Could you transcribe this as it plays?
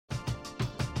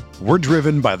We're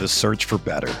driven by the search for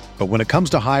better. But when it comes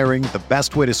to hiring, the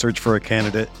best way to search for a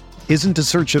candidate isn't to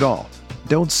search at all.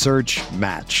 Don't search,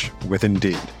 match with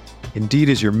Indeed. Indeed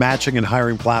is your matching and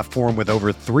hiring platform with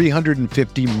over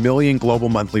 350 million global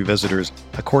monthly visitors,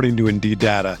 according to Indeed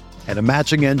data, and a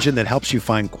matching engine that helps you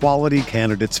find quality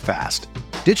candidates fast.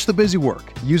 Ditch the busy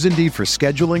work. Use Indeed for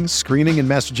scheduling, screening, and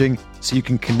messaging so you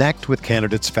can connect with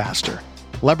candidates faster.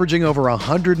 Leveraging over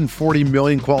 140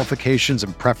 million qualifications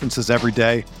and preferences every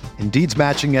day, Indeed's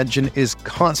matching engine is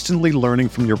constantly learning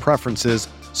from your preferences,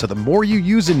 so the more you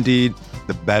use Indeed,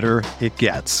 the better it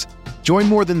gets. Join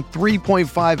more than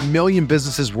 3.5 million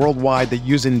businesses worldwide that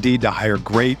use Indeed to hire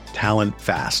great talent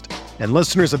fast. And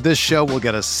listeners of this show will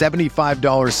get a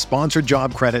 $75 sponsored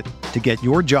job credit to get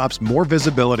your jobs more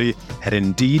visibility at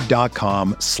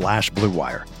Indeed.com/Blue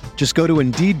Wire. Just go to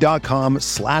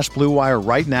Indeed.com/Blue Wire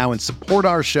right now and support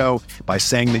our show by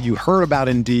saying that you heard about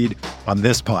Indeed on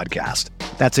this podcast.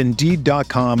 That's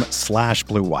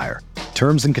Indeed.com/Blue Wire.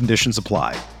 Terms and conditions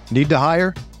apply. Need to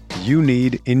hire? You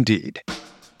need Indeed.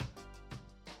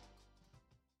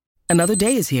 Another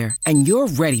day is here, and you're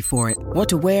ready for it. What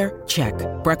to wear? Check.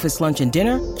 Breakfast, lunch, and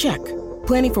dinner? Check.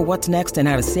 Planning for what's next and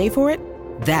how to save for it?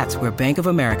 That's where Bank of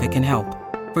America can help.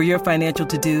 For your financial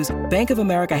to-dos, Bank of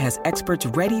America has experts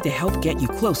ready to help get you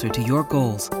closer to your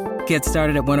goals. Get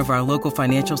started at one of our local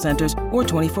financial centers or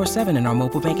 24/7 in our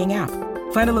mobile banking app.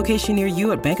 Find a location near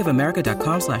you at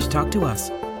bankofamerica.com/talktous.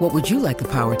 What would you like the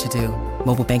power to do?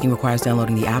 Mobile banking requires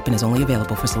downloading the app and is only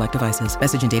available for select devices.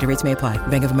 Message and data rates may apply.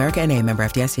 Bank of America N.A., member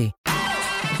FDIC.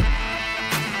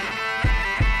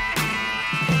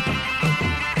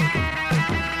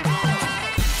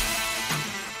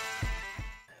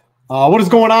 What is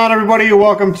going on, everybody?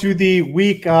 Welcome to the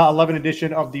Week 11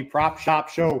 edition of the Prop Shop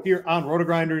Show here on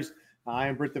RotoGrinders. I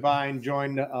am Britt Devine,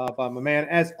 joined by my man,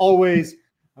 as always,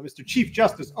 Mr. Chief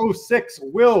Justice 06,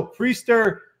 Will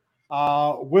Priester.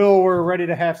 Will, we're ready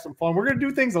to have some fun. We're going to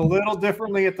do things a little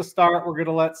differently at the start. We're going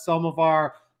to let some of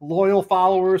our loyal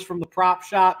followers from the Prop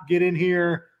Shop get in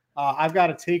here. I've got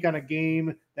a take on a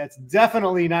game that's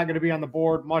definitely not going to be on the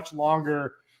board much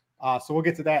longer, so we'll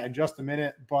get to that in just a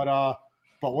minute.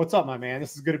 But what's up, my man?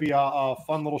 This is going to be a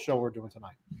fun little show we're doing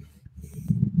tonight.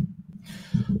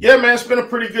 Yeah, man, it's been a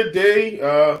pretty good day.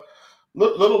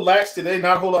 Little lax today,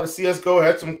 not a whole lot of CSGO.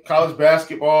 Had some college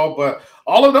basketball, but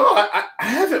all in all, I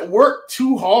haven't worked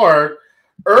too hard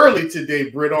early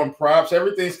today, Britt, on props.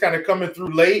 Everything's kind of coming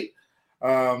through late.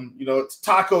 It's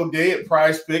Taco Day at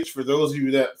Prize Picks for those of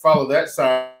you that follow that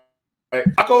side.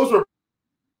 Tacos were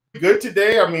good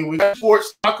today. I mean, we got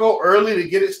sports taco early to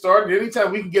get it started.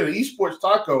 Anytime we can get an esports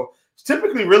taco, it's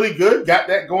typically really good. Got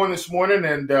that going this morning,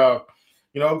 and got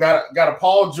a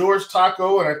Paul George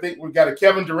taco, and I think we've got a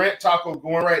Kevin Durant taco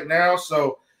going right now.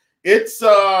 So it's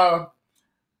going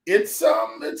to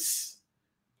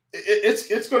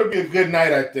be a good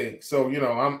night, I think. So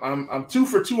I'm 2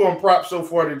 for 2 on props so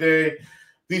far today.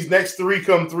 These next 3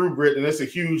 come through, Britt, and it's a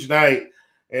huge night.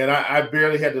 And I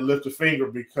barely had to lift a finger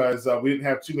because we didn't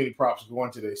have too many props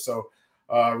going today. So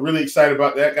really excited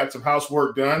about that. Got some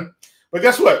housework done. But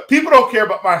guess what? People don't care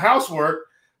about my housework.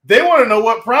 They want to know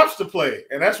what props to play.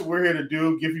 And that's what we're here to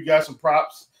do, give you guys some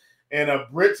props. And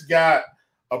Britt's got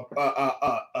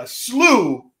a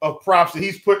slew of props that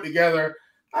he's put together.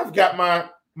 I've got my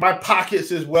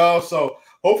pockets as well. So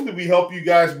hopefully we help you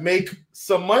guys make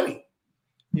some money.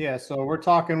 Yeah, so we're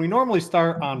talking, we normally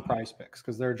start on Prize Picks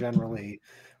because they're generally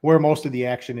where most of the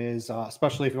action is,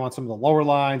 especially if you want some of the lower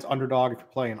lines, underdog, if you're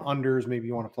playing unders, maybe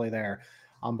you want to play there.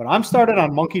 But I'm started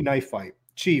on Monkey Knife Fight.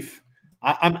 Chief,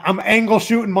 I'm angle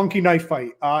shooting Monkey Knife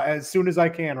Fight as soon as I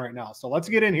can right now. So let's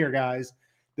get in here, guys.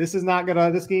 This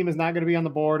game is not gonna be on the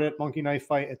board at Monkey Knife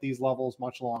Fight at these levels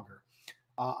much longer.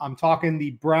 I'm talking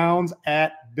the Browns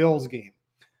at Bills game.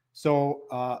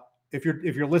 So if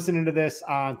you're listening to this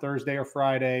on Thursday or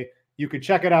Friday, you could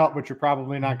check it out, but you're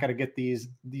probably not going to get these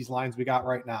lines we got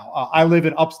right now. I live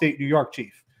in upstate New York,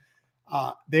 Chief.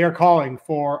 They are calling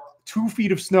for 2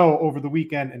 feet of snow over the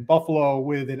weekend in Buffalo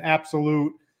with an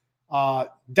absolute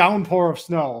downpour of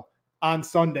snow on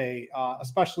Sunday,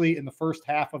 especially in the first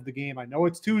half of the game. I know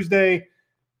it's Tuesday,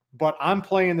 but I'm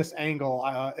playing this angle.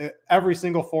 Every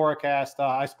single forecast,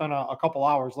 I spent a couple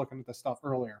hours looking at this stuff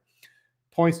earlier,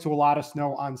 points to a lot of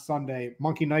snow on Sunday.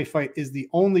 Monkey Knife Fight is the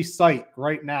only site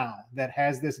right now that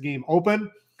has this game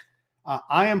open.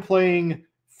 I am playing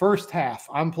first half.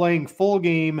 I'm playing full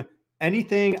game.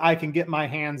 Anything I can get my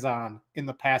hands on in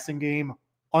the passing game,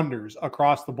 unders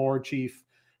across the board, Chief,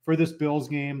 for this Bills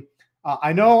game.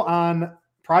 I know on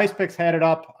Prize Picks had it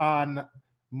up on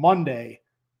Monday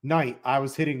night. I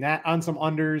was hitting that on some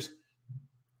unders.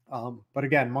 But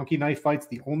again, Monkey Knife Fight's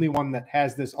the only one that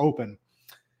has this open.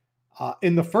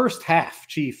 In the first half,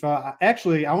 Chief,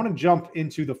 actually, I want to jump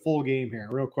into the full game here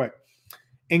real quick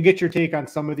and get your take on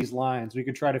some of these lines. We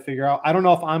could try to figure out. I don't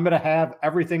know if I'm going to have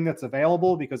everything that's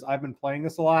available because I've been playing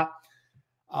this a lot.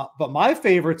 But my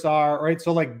favorites are, right,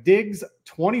 so like Diggs,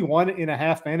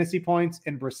 21.5 fantasy points,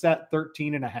 and Brissett,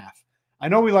 13.5. I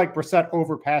know we like Brissett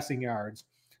over passing yards,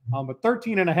 but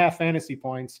 13.5 fantasy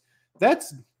points,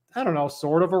 that's, I don't know,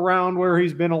 sort of around where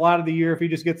he's been a lot of the year. If he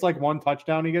just gets like one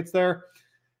touchdown, he gets there.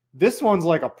 This one's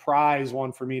like a prize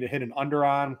one for me to hit an under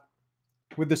on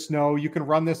with the snow. You can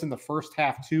run this in the first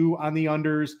half too on the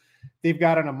unders. They've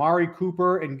got an Amari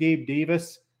Cooper and Gabe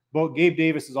Davis. But Gabe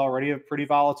Davis is already a pretty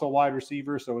volatile wide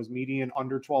receiver, so his median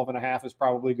under 12.5 is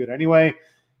probably good anyway.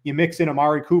 You mix in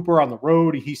Amari Cooper on the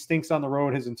road. He stinks on the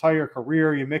road his entire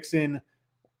career. You mix in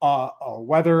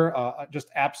weather, just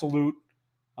absolute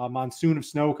monsoon of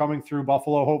snow coming through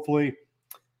Buffalo, hopefully.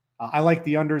 I like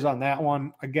the unders on that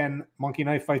one. Again, Monkey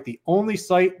Knife Fight, the only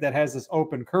site that has this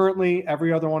open currently.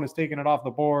 Every other one is taking it off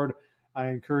the board. I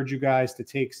encourage you guys to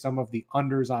take some of the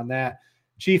unders on that.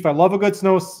 Chief, I love a good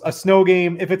snow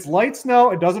game. If it's light snow,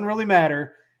 it doesn't really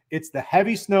matter. It's the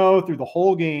heavy snow through the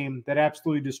whole game that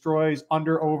absolutely destroys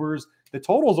under-overs. The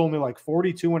total is only like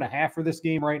 42.5 for this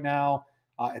game right now.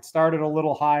 It started a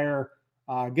little higher.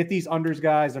 Get these unders,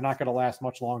 guys. They're not going to last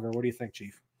much longer. What do you think,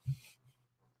 Chief?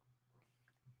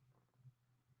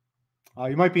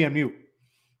 You might be on mute.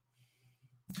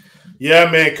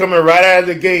 Yeah, man, coming right out of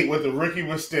the gate with a rookie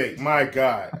mistake. My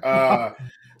God.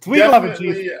 Week 11,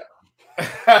 Chief.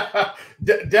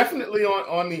 Definitely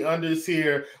on the unders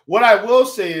here. What I will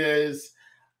say is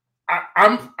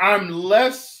I'm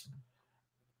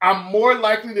more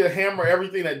likely to hammer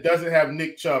everything that doesn't have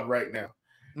Nick Chubb right now.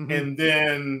 Mm-hmm. And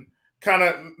then kind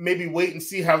of maybe wait and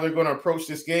see how they're going to approach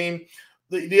this game.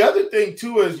 The other thing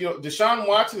too is, Deshaun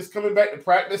Watson is coming back to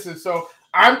practice, and so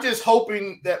I'm just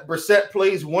hoping that Brissett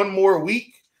plays one more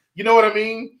week. You know what I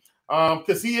mean?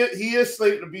 Because he is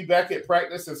slated to be back at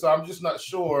practice, and so I'm just not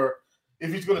sure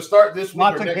if he's going to start this week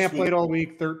Watson or next can't week. play all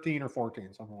week, 13 or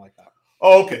 14, something like that.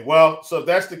 Oh, okay. Well, so if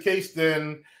that's the case,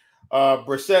 then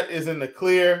Brissett is in the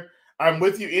clear. I'm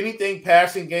with you. Anything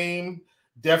passing game,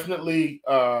 definitely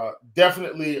on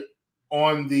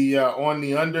the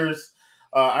unders.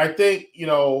 I think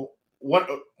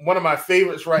one of my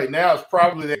favorites right now is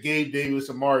probably that Gabe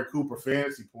Davis, Amari Cooper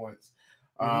fantasy points,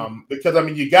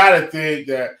 because you got to think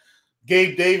that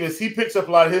Gabe Davis, he picks up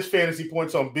a lot of his fantasy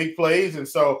points on big plays, and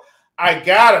so I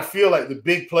gotta feel like the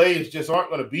big plays just aren't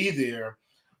going to be there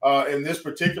in this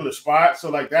particular spot. So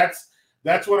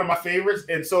that's one of my favorites.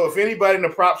 And so if anybody in the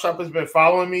prop shop has been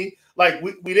following me,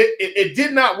 it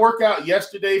did not work out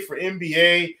yesterday for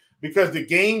NBA because the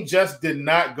game just did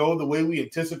not go the way we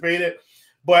anticipated.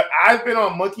 But I've been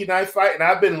on Monkey Knife Fight and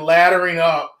I've been laddering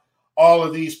up all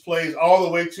of these plays all the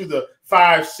way to the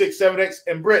 5, 6, 7X.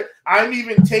 And Britt, I'm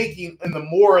even taking in the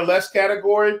more or less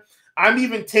category. I'm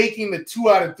even taking the 2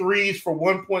 out of 3s for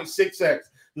 1.6x,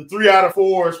 the 3 out of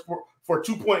 4s for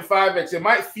 2.5x. It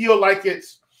might feel like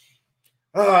it's,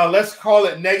 let's call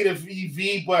it negative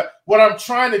EV, but what I'm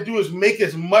trying to do is make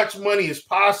as much money as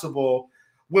possible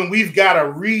when we've got a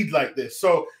read like this.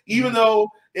 So even though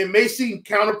it may seem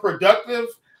counterproductive,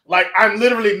 I'm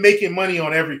literally making money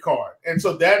on every card. And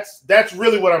so that's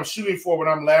really what I'm shooting for when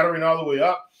I'm laddering all the way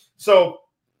up. So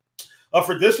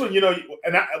for this one,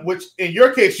 which in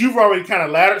your case, you've already kind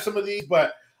of laddered some of these,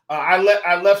 but I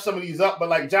left some of these up. But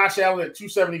like Josh Allen at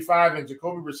 275 and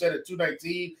Jacoby Brissett at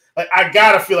 219, I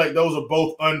gotta feel like those are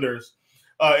both unders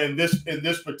in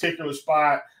this particular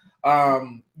spot.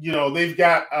 They've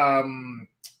got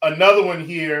another one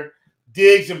here: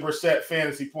 Diggs and Brissett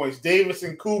fantasy points, Davis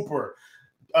and Cooper.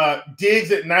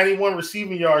 Diggs at 91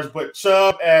 receiving yards, but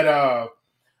Chubb at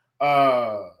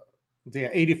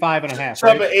 85.5.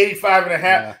 Chubb at 85.5.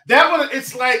 Yeah. That one,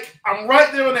 it's like I'm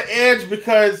right there on the edge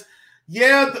because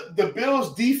the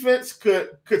Bills defense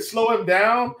could slow him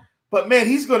down, but man,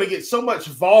 he's going to get so much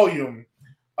volume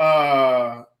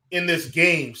in this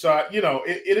game. So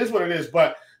it is what it is.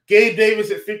 But Gabe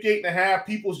Davis at 58.5,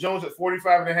 Peoples-Jones at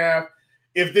 45.5.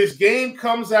 If this game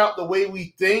comes out the way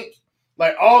we think,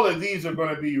 all of these are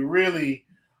going to be really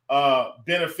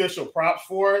beneficial props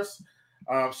for us.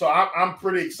 So I'm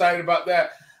pretty excited about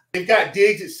that. They've got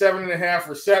Diggs at 7.5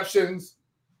 receptions.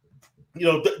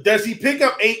 Does he pick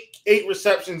up eight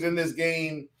receptions in this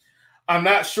game? I'm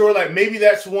not sure. Maybe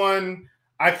that's one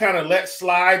I kind of let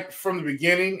slide from the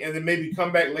beginning and then maybe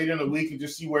come back later in the week and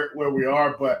just see where we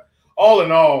are. But all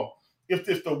in all,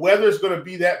 if the weather is going to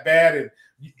be that bad and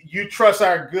you trust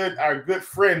our good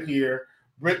friend here,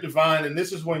 Brent Devine, and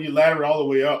this is when you ladder all the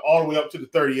way up to the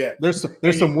 30X.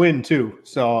 There's some wind too,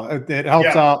 so it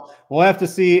helps out. We'll have to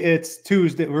see. It's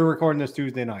Tuesday. We're recording this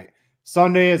Tuesday night.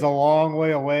 Sunday is a long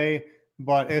way away,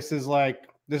 but this is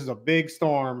a big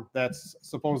storm that's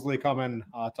supposedly coming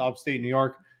to upstate New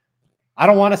York. I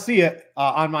don't want to see it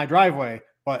on my driveway,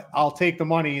 but I'll take the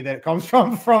money that comes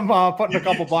from putting a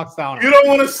couple bucks down. You don't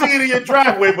want to see it in your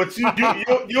driveway, but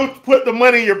you'll put the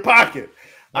money in your pocket.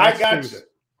 I got you.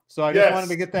 So I just wanted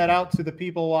to get that out to the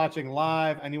people watching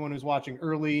live, anyone who's watching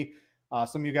early,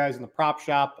 some of you guys in the prop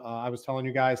shop. I was telling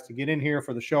you guys to get in here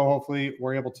for the show. Hopefully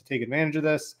we're able to take advantage of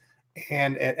this,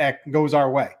 and it goes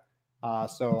our way.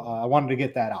 So I wanted to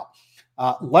get that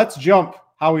out. Let's jump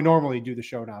how we normally do the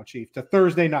show now, Chief, to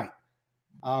Thursday night.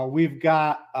 We've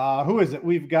got who is it?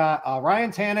 We've got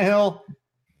Ryan Tannehill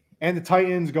and the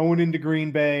Titans going into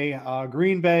Green Bay.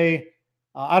 Green Bay.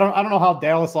 I don't know how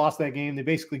Dallas lost that game. They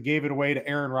basically gave it away to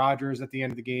Aaron Rodgers at the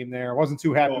end of the game there. I wasn't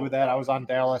too happy with that. I was on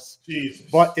Dallas. Jesus.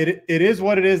 But it is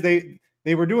what it is.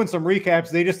 They were doing some recaps.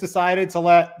 They just decided to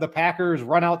let the Packers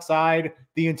run outside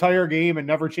the entire game and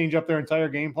never change up their entire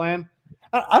game plan.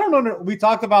 I don't know. We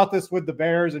talked about this with the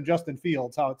Bears and Justin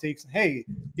Fields, how it takes,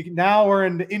 now we're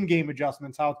in the in-game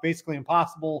adjustments, how it's basically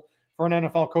impossible for an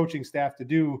NFL coaching staff to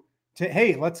do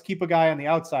let's keep a guy on the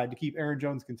outside to keep Aaron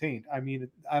Jones contained. I mean,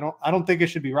 I don't think it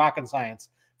should be rocket science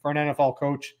for an NFL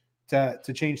coach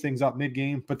to change things up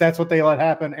mid-game, but that's what they let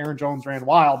happen. Aaron Jones ran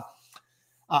wild.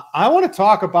 I want to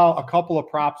talk about a couple of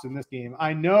props in this game.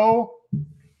 I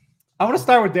want to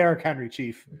start with Derrick Henry,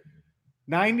 Chief.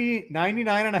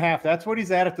 99.5. That's what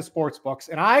he's at the sports books.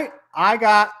 And I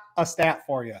got a stat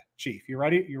for you, Chief. You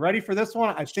ready? You ready for this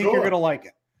one? I think you're going to like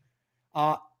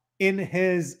it. In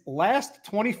his last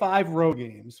 25 road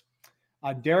games,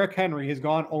 Derrick Henry has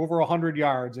gone over 100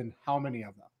 yards in how many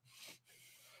of them?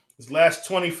 His last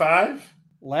 25?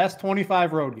 Last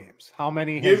 25 road games. How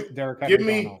many has Derrick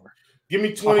Henry gone over? Give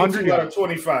me 22 out of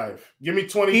 25. Give me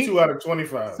 22 out of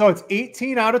 25. So it's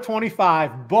 18 out of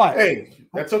 25, but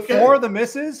that's okay. 4 of the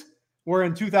misses were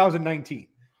in 2019,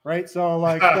 right? So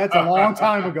that's a long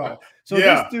time ago. So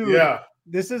this dude,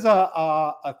 this is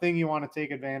a thing you want to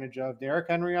take advantage of. Derrick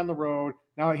Henry on the road.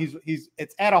 Now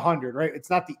it's at 100, right? It's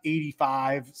not the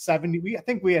 85, 70. I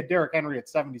think we had Derrick Henry at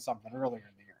 70 something earlier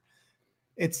in the year.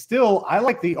 It's still, I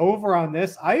like the over on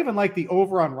this. I even like the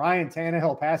over on Ryan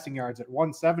Tannehill passing yards at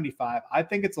 175. I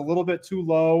think it's a little bit too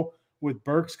low with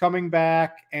Burks coming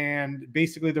back and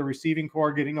basically the receiving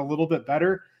core getting a little bit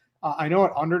better. I know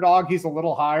at underdog he's a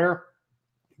little higher,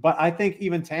 but I think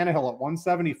even Tannehill at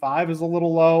 175 is a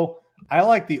little low. I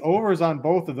like the overs on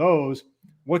both of those.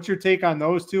 What's your take on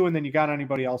those two? And then you got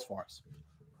anybody else for us?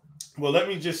 Well, let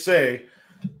me just say,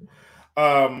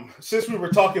 since we were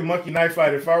talking Monkey Knife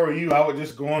Fight, if I were you, I would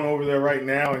just go on over there right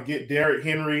now and get Derrick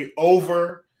Henry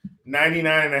over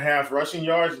 99.5 rushing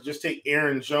yards and just take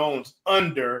Aaron Jones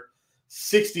under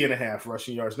 60.5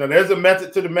 rushing yards. Now, there's a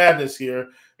method to the madness here,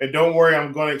 and don't worry,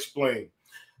 I'm going to explain.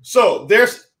 So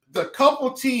there's the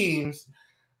couple teams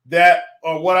that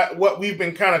are what we've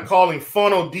been kind of calling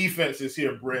funnel defenses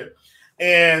here, Britt.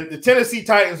 And the Tennessee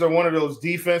Titans are one of those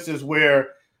defenses where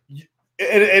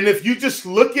and if you just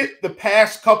look at the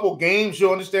past couple games,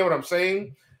 you'll understand what I'm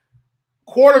saying.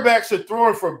 Quarterbacks are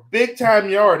throwing for big-time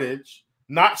yardage,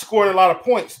 not scoring a lot of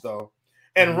points, though.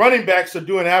 And running backs are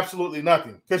doing absolutely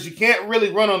nothing because you can't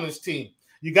really run on this team.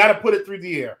 You got to put it through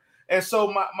the air. And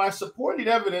so my supporting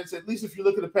evidence, at least if you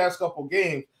look at the past couple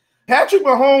games, Patrick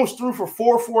Mahomes threw for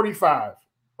 445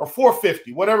 or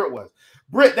 450, whatever it was.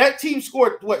 Britt, that team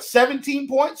scored, 17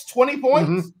 points, 20 points?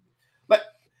 Mm-hmm. Like,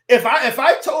 if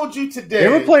I told you today, they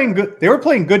were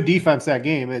playing good defense that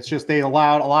game. It's just they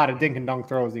allowed a lot of dink and dunk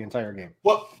throws the entire game.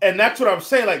 Well, and that's what I'm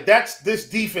saying. Like, that's this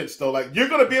defense, though. Like, you're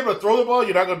going to be able to throw the ball.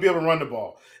 You're not going to be able to run the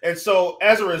ball. And so,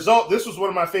 as a result, this was one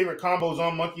of my favorite combos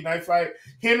on Monkey Knife Fight.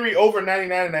 Henry over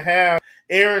 99.5.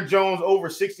 Aaron Jones over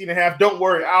 60.5. Don't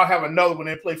worry, I'll have another when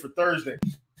they play for Thursday.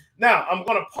 Now, I'm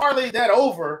going to parlay that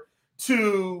over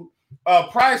to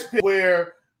Prize Pick,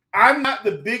 where I'm not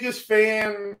the biggest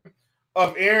fan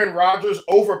of Aaron Rodgers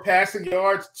over passing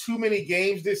yards too many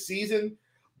games this season.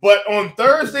 But on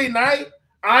Thursday night,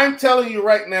 I'm telling you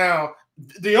right now,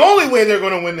 the only way they're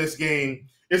going to win this game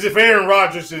is if Aaron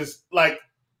Rodgers is like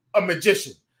a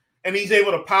magician and he's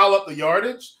able to pile up the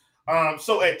yardage.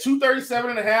 So at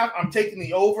 237.5, I'm taking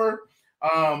the over.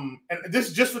 And this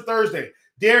is just for Thursday.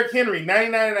 Derrick Henry,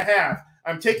 99.5.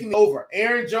 I'm taking the over.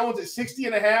 Aaron Jones at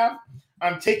 60.5.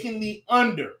 I'm taking the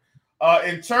under.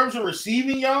 In terms of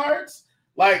receiving yards,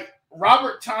 like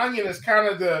Robert Tonyan is kind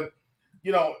of the,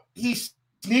 he's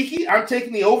sneaky. I'm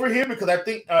taking the over here because I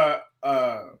think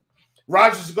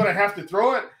Rodgers is going to have to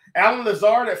throw it. Allen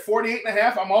Lazard at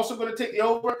 48.5. I'm also going to take the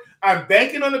over. I'm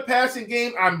banking on the passing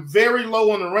game. I'm very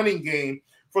low on the running game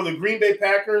for the Green Bay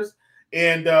Packers,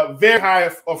 and very high,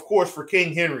 of course, for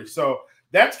King Henry. So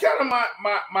that's kind of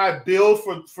my build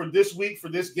for this week, for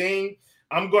this game.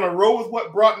 I'm going to roll with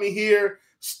what brought me here,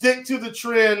 stick to the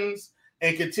trends,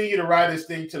 and continue to ride this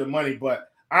thing to the money. But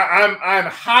I'm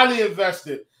highly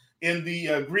invested in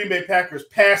the Green Bay Packers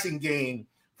passing game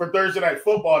for Thursday Night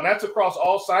Football, and that's across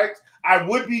all sites. I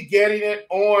would be getting it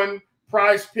on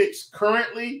Prize Picks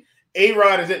currently.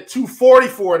 A-Rod is at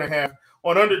 244.5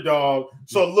 on Underdog,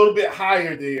 so a little bit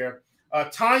higher there.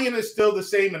 Tanyan is still the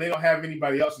same, and they don't have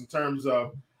anybody else in terms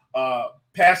of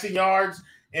passing yards.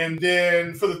 And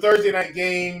then for the Thursday night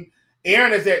game,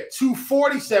 Aaron is at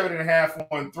 247.5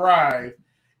 on Thrive,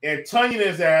 and Tanyan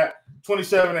is at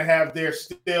 27.5 there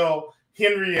still.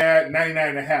 Henry at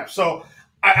 99.5. So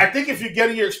I think if you're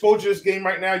getting your exposure to this game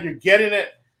right now, you're getting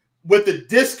it with the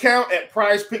discount at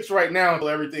Prize Picks right now until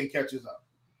everything catches up.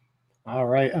 All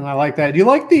right, and I like that. Do you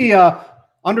like the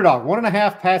Underdog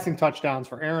 1.5 passing touchdowns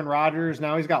for Aaron Rodgers?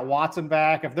 Now he's got Watson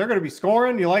back. If they're going to be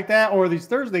scoring, you like that? Or these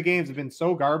Thursday games have been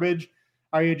so garbage,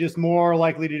 are you just more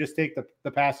likely to just take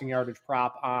the passing yardage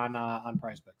prop on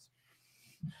Prize Picks?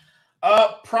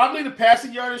 Probably the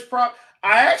passing yardage prop.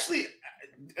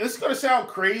 It's going to sound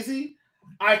crazy.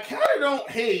 I kind of don't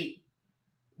hate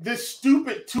this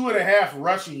stupid 2.5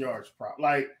 rushing yards prop.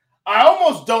 Like, I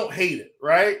almost don't hate it,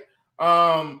 right?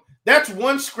 That's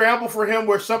one scramble for him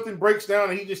where something breaks down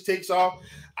and he just takes off.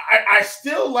 I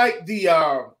still like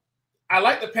the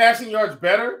passing yards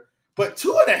better, but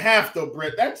 2.5 though,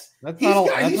 Brett. That's not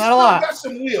a lot. Got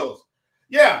some wheels.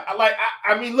 Yeah,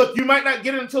 I mean, look, you might not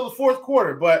get it until the fourth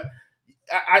quarter, but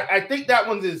I think that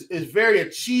one is very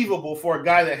achievable for a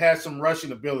guy that has some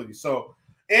rushing ability. So,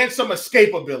 and some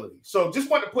escapability. So just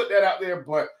want to put that out there.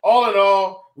 But all in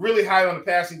all, really high on the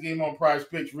passing game on Prize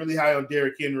Picks, really high on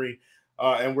Derrick Henry,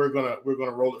 and we're gonna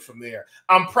roll it from there.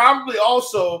 I'm probably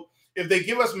also, if they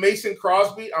give us Mason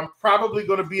Crosby, I'm probably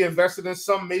going to be invested in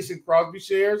some Mason Crosby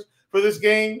shares for this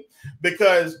game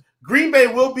because Green Bay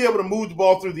will be able to move the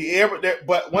ball through the air.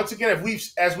 But once again,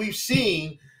 as we've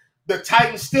seen, the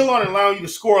Titans still aren't allowing you to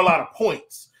score a lot of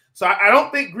points. So I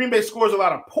don't think Green Bay scores a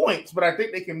lot of points, but I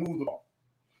think they can move the ball.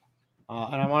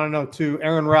 And I want to know, too,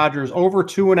 Aaron Rodgers, over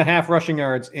 2.5 rushing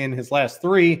yards in his last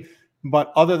 3.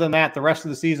 But other than that, the rest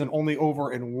of the season only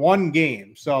over in 1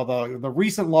 game. So the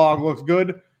recent log looks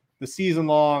good. The season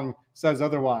long says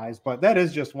otherwise. But that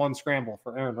is just one scramble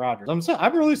for Aaron Rodgers. I'm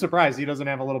really surprised he doesn't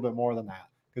have a little bit more than that.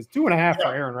 Because 2.5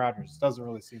 for Aaron Rodgers doesn't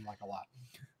really seem like a lot.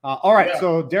 All right,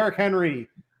 so Derrick Henry,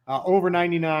 over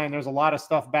 99. There's a lot of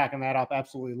stuff backing that up.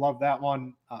 Absolutely love that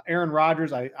one. Aaron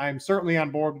Rodgers, I'm certainly on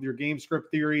board with your game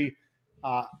script theory.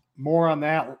 More on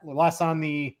that, less on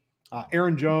the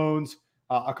Aaron Jones.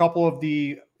 A couple of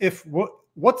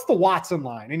what's the Watson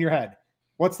line in your head?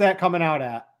 What's that coming out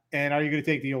at? And are you going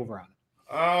to take the over on it?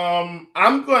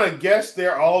 I'm going to guess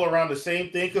they're all around the same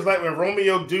thing because like when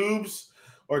Romeo Doubs,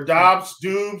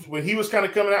 when he was kind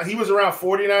of coming out, he was around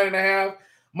 49.5.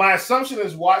 My assumption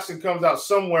is Watson comes out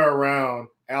somewhere around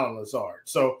Allen Lazard.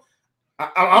 So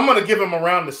I'm going to give him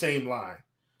around the same line.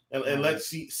 And let's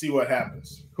see what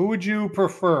happens. Who would you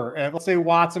prefer? Let's say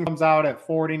Watson comes out at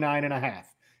 49.5.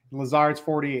 Lazard's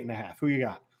 48.5. Who you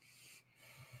got?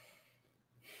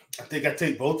 I think I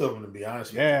take both of them, to be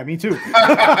honest with you. Yeah, me too.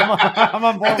 I'm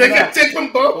on board. I take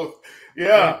them both.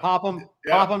 Yeah. Pop them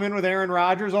in with Aaron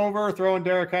Rodgers over, throwing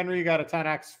Derrick Henry. You got a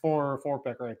 10x for 4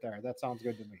 pick right there. That sounds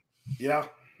good to me. Yeah.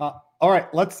 All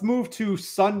right, let's move to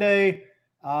Sunday.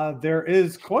 There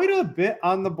is quite a bit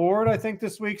on the board, I think,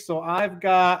 this week. So I've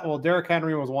got, Derrick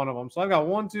Henry was one of them. So I've got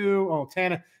 1, 2.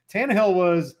 Tannehill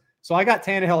was, so I got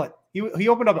Tannehill at, he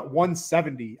opened up at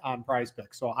 170 on Prize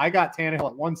Picks. So I got Tannehill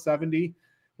at 170.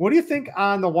 What do you think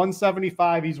on the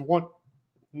 175? He's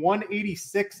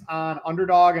 186 on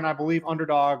Underdog, and I believe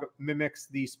Underdog mimics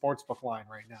the sportsbook line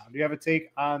right now. Do you have a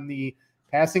take on the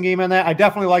passing game on that? I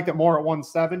definitely liked it more at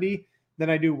 170 than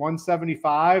I do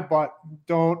 175, but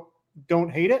don't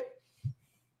hate it.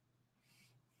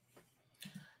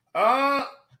 Man,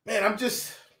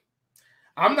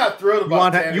 I'm not thrilled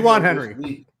about you want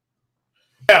Henry.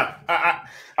 Yeah,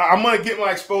 I'm going to get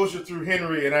my exposure through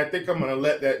Henry, and I think I'm going to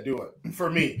let that do it for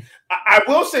me. I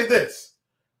will say this.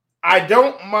 I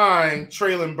don't mind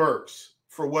Treylon Burks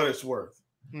for what it's worth.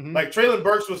 Mm-hmm. Like, Treylon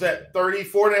Burks was at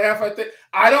 34.5, I think.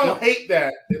 I don't hate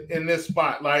that in this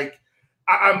spot. Like,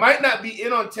 I might not be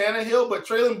in on Tannehill, but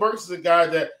Treylon Burks is a guy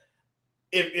that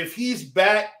if he's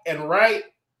back and right,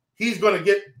 he's going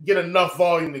to get enough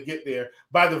volume to get there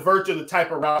by the virtue of the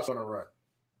type of routes he's going to run.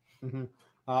 Mm-hmm.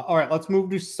 All right, let's move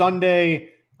to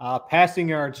Sunday. Passing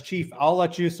yards, Chief, I'll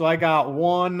let you. So I got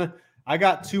one. I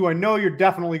got two. I know you're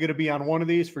definitely going to be on one of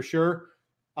these for sure.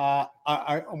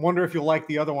 I wonder if you'll like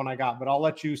the other one I got, but I'll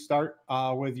let you start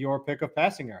with your pick of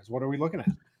passing yards. What are we looking at?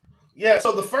 Yeah,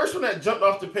 so the first one that jumped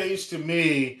off the page to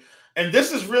me, and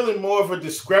this is really more of a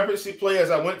discrepancy play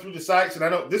as I went through the sites, and I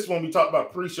know this one we talked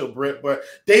about pre-show, Britt, but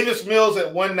Davis Mills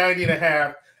at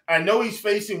 190.5. I know he's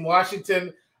facing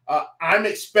Washington. I'm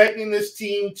expecting this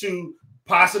team to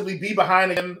possibly be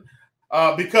behind again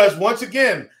because, once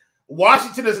again,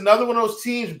 Washington is another one of those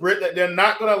teams, Britt, that they're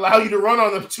not going to allow you to run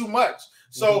on them too much.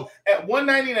 So at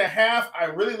 190.5, I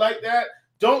really like that.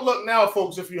 Don't look now,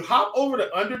 folks. If you hop over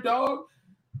to Underdog,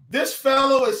 this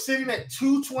fellow is sitting at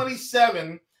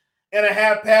 227.5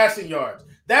 passing yards.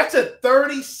 That's a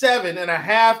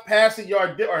 37.5 passing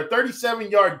yard or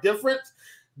 37-yard difference.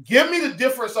 Give me the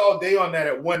difference all day on that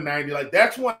at 190. Like,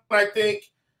 that's one I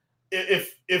think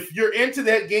if you're into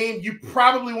that game, you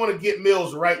probably want to get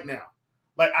Mills right now.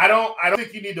 Like, I don't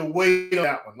think you need to wait on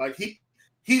that one. Like,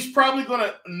 he's probably going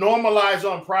to normalize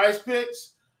on Prize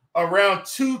Picks around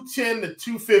 210 to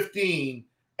 215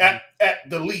 at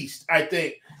the least, I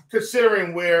think,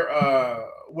 considering where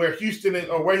Houston is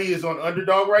or where he is on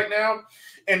Underdog right now.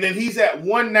 And then he's at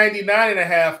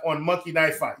 199.5 on Monkey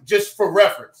Knife Fight, just for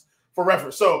reference.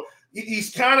 So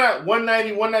he's kind of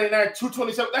 190, 199,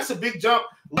 227. That's a big jump.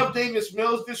 Love Davis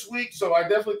Mills this week, so I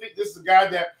definitely think this is a guy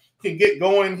that can get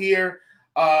going here.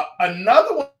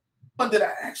 Another one that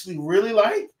I actually really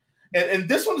like, and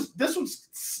this one's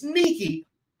sneaky,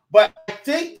 but I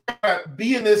think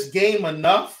be in this game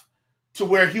enough to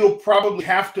where he'll probably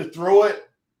have to throw it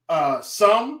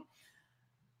some,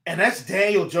 and that's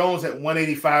Daniel Jones at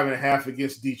 185.5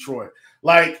 against Detroit.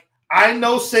 Like, I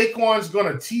know Saquon's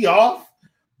going to tee off.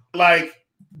 Like,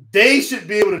 they should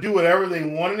be able to do whatever they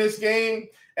want in this game.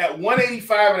 At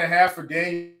 185.5 for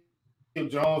Daniel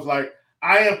Jones, like,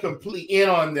 I am completely in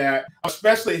on that,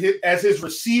 especially as his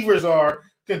receivers are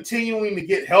continuing to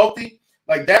get healthy.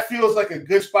 Like, that feels like a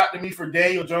good spot to me for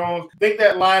Daniel Jones. I think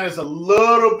that line is a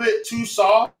little bit too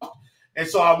soft, and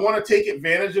so I want to take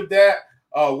advantage of that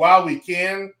while we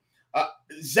can.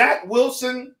 Zach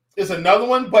Wilson is another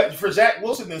one, but for Zach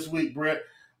Wilson this week, Brett,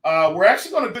 we're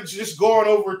actually going to just going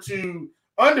over to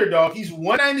Underdog. He's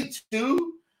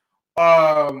 192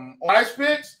 on Prize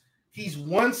Picks. He's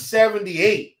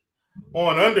 178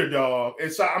 on Underdog. And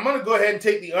so I'm going to go ahead and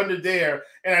take the under there.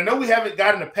 And I know we haven't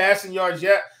gotten the passing yards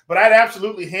yet, but I'd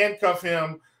absolutely handcuff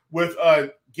him with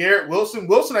Garrett Wilson.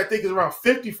 Wilson, I think, is around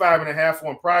 55.5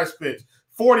 on Prize Picks,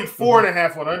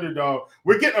 44.5 on Underdog.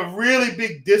 We're getting a really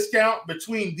big discount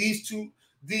between these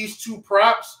two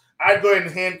props. I'd go ahead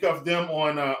and handcuff them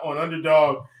on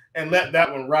Underdog and let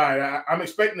that one ride. I'm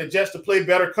expecting the Jets to play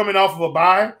better coming off of a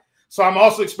bye. So I'm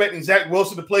also expecting Zach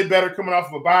Wilson to play better coming off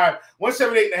of a bye.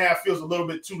 178.5 feels a little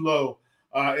bit too low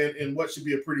in what should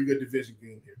be a pretty good division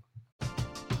game here.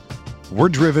 We're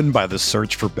driven by the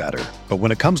search for better. But when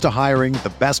it comes to hiring,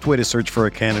 the best way to search for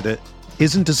a candidate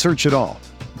isn't to search at all.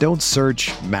 Don't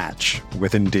search, match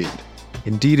with Indeed.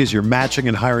 Indeed is your matching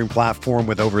and hiring platform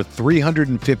with over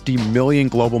 350 million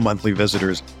global monthly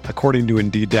visitors, according to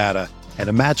Indeed data, and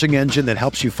a matching engine that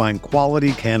helps you find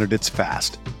quality candidates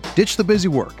fast. Ditch the busy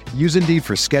work. Use Indeed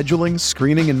for scheduling,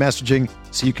 screening, and messaging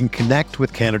so you can connect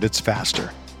with candidates faster.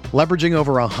 Leveraging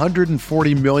over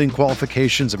 140 million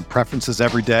qualifications and preferences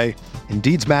every day,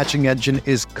 Indeed's matching engine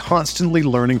is constantly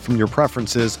learning from your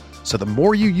preferences, so the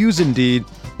more you use Indeed,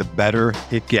 the better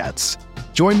it gets.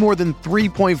 Join more than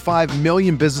 3.5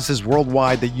 million businesses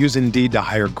worldwide that use Indeed to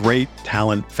hire great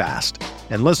talent fast.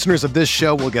 And listeners of this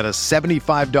show will get a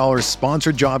 $75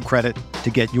 sponsored job credit to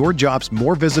get your jobs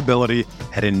more visibility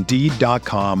at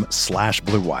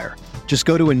Indeed.com/Blue Wire. Just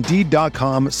go to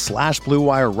Indeed.com/Blue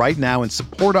Wire right now and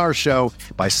support our show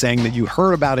by saying that you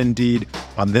heard about Indeed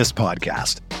on this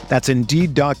podcast. That's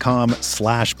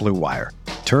Indeed.com/Blue Wire.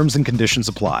 Terms and conditions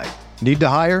apply. Need to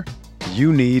hire?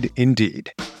 You need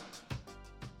Indeed.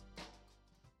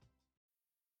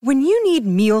 When you need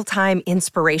mealtime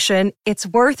inspiration, it's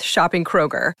worth shopping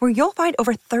Kroger, where you'll find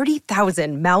over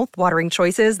 30,000 mouth-watering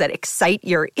choices that excite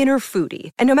your inner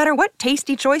foodie. And no matter what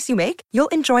tasty choice you make, you'll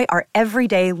enjoy our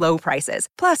everyday low prices,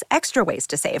 plus extra ways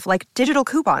to save, like digital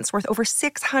coupons worth over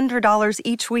 $600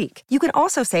 each week. You can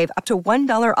also save up to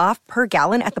 $1 off per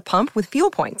gallon at the pump with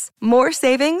fuel points. More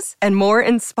savings and more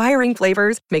inspiring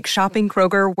flavors make shopping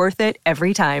Kroger worth it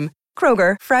every time.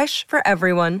 Kroger, fresh for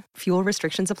everyone. Fuel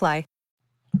restrictions apply.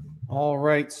 All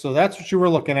right, so that's what you were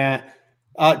looking at.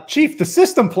 Chief, the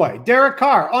system play. Derek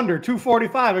Carr under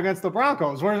 245 against the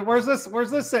Broncos. Where's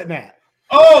this sitting at?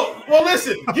 Oh, well,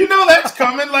 listen, you know that's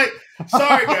coming. Like,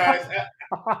 sorry, guys.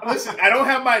 Listen, I don't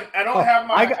have my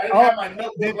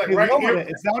notebook like right here.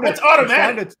 It's down That's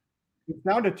automatic. It's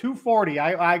down to 240.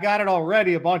 I got it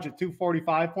already a bunch at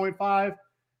 245.5,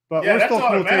 but Yeah, we're that's still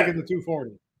automatic. taking the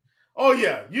 240. Oh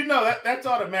yeah, that's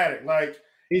automatic. Like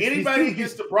anybody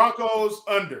against the Broncos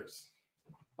unders.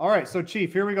 All right, so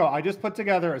Chief, here we go. I just put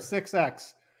together a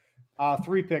 6X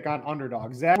 3-pick on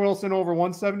underdog. Zach Wilson over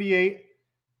 178,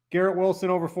 Garrett Wilson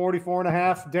over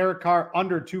 44.5, Derek Carr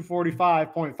under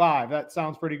 245.5. That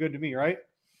sounds pretty good to me, right?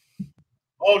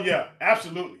 Oh yeah,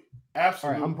 absolutely. All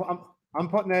right, I'm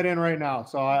putting that in right now.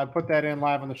 So I put that in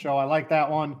live on the show. I like that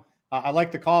one. I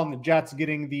like to call them the Jets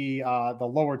getting the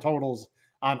lower totals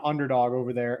on underdog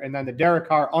over there, and then the Derek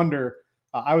Carr under.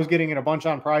 I was getting it a bunch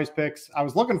on Prize Picks. I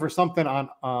was looking for something on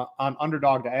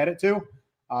underdog to add it to,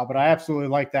 but I absolutely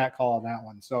like that call on that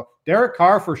one. So Derek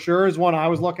Carr for sure is one I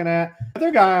was looking at. The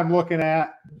other guy I'm looking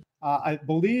at, I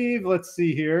believe. Let's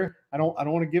see here. I don't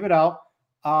want to give it out.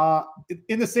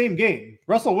 In the same game,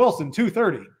 Russell Wilson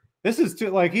 230. This is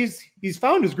he's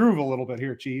found his groove a little bit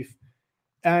here, Chief.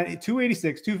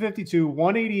 286, 252,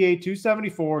 188,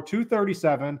 274,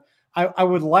 237. I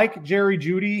would like Jerry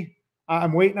Jeudy.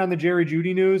 I'm waiting on the Jerry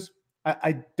Jeudy news.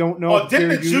 I don't know. Oh, didn't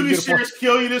the Jeudy series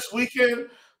kill you this weekend?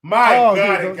 My God,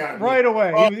 dude, it got right me.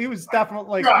 away. Oh, he was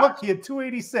definitely look, he had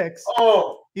 286.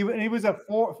 Oh, he was at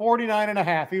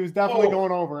 49.5. He was definitely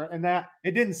going over, and that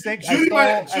it didn't sink. Jeudy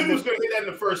was going to hit that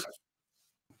in the first.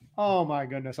 Oh my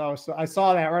goodness! I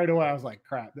saw that right away. I was like,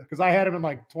 crap, because I had him in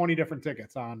like 20 different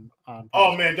tickets on.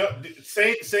 Oh man,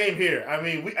 same here. I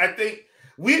mean, I think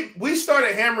we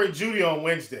started hammering Jeudy on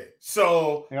Wednesday,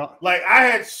 so like I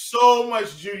had so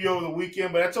much Jeudy over the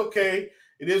weekend, but that's okay.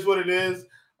 It is what it is.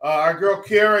 Our girl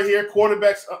Kara here,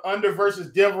 quarterbacks under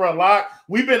versus Denver a lot.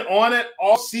 We've been on it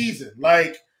all season,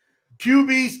 like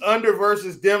QBs under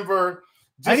versus Denver.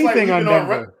 Just anything like on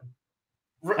Denver.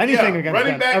 Anything against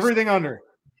running backs, everything under.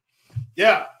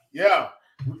 Yeah.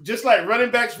 Just like running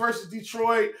backs versus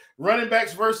Detroit, running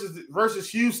backs versus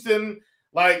Houston.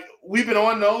 Like we've been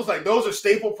on those. Like those are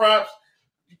staple props.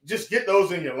 Just get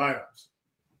those in your lineups.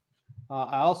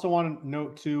 I also want to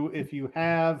note too, if you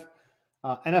have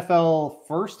NFL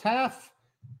first half,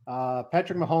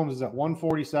 Patrick Mahomes is at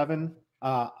 147.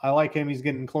 I like him. He's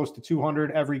getting close to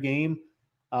 200 every game.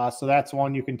 So that's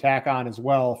one you can tack on as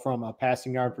well from a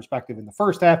passing yard perspective in the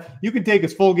first half. You can take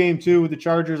his full game too with the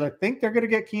Chargers. I think they're going to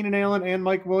get Keenan Allen and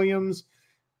Mike Williams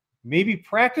maybe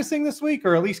practicing this week,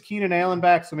 or at least Keenan Allen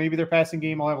back. So maybe their passing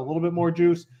game will have a little bit more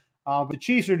juice. But the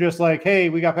Chiefs are just like, hey,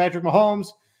 we got Patrick Mahomes.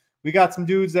 We got some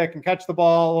dudes that can catch the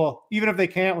ball. Well, even if they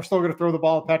can't, we're still going to throw the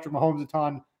ball at Patrick Mahomes a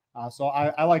ton. So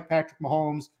I like Patrick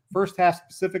Mahomes first half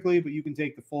specifically, but you can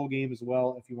take the full game as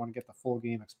well if you want to get the full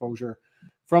game exposure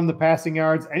from the passing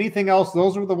yards. Anything else?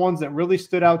 Those are the ones that really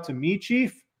stood out to me,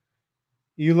 Chief.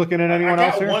 You looking at anyone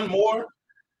else here?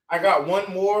 I got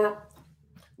one more.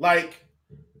 Like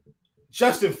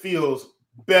Justin Fields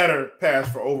better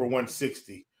pass for over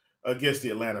 160 against the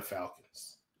Atlanta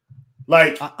Falcons.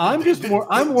 Like I'm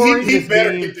worried he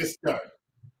better get this done.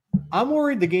 I'm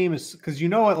worried the game is because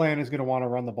Atlanta's going to want to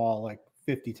run the ball like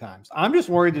 50 times. I'm just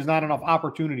worried there's not enough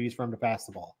opportunities for him to pass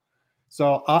the ball.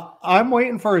 So I'm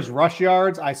waiting for his rush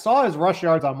yards. I saw his rush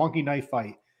yards on Monkey Knife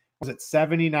Fight. Was at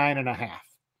 79.5.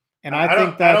 And I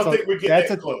don't think we're getting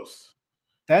that close.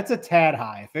 That's a tad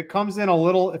high. If it comes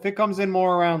in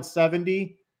more around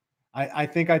 70, I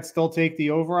think I'd still take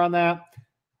the over on that.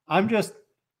 I don't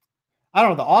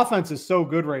know. The offense is so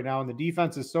good right now, and the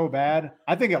defense is so bad.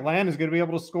 I think Atlanta's going to be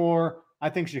able to score. I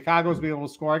think Chicago's going to be able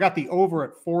to score. I got the over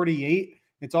at 48.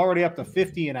 It's already up to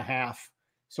 50.5.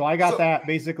 So I got that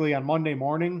basically on Monday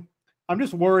morning. I'm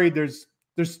just worried there's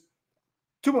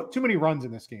too many runs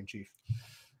in this game, Chief.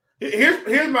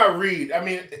 Here's my read. I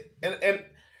mean, and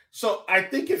so I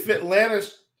think if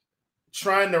Atlanta's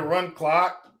trying to run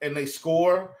clock and they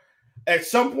score, at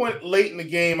some point late in the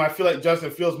game, I feel like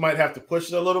Justin Fields might have to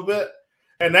push it a little bit.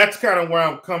 And that's kind of where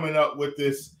I'm coming up with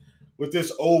this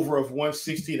over of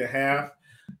 160.5.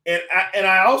 And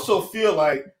I also feel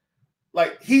like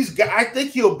I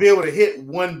think he'll be able to hit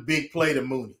one big play to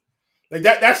Mooney. Like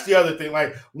that's the other thing.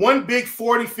 Like one big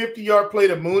 40, 50-yard play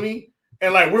to Mooney,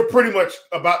 and like we're pretty much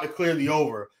about to clear the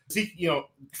over.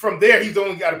 From there, he's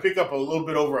only got to pick up a little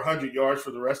bit over 100 yards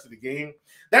for the rest of the game.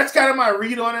 That's kind of my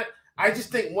read on it. I just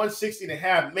think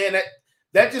 160.5, man,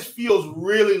 that just feels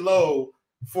really low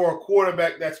for a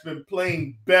quarterback that's been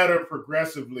playing better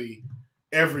progressively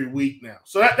every week now.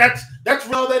 So that's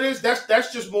really all that is.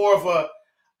 That's just more of a,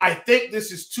 I think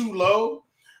this is too low.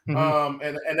 Mm-hmm.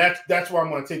 And that's why I'm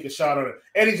going to take a shot on it.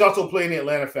 And he's also playing the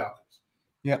Atlanta Falcons.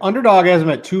 Yeah, underdog has him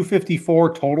at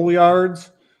 254 total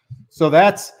yards. So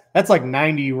that's that's like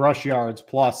 90 rush yards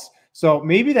plus. So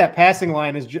maybe that passing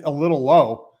line is a little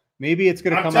low. Maybe it's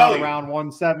going to come out around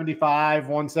 175,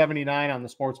 179 on the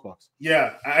sports books.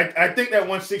 Yeah, I think that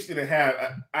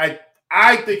 160.5.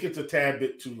 I think it's a tad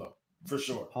bit too low for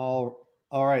sure. All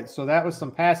right. So that was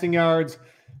some passing yards.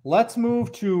 Let's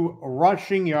move to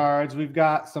rushing yards. We've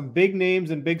got some big names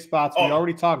and big spots. We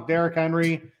already talked Derrick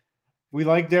Henry. We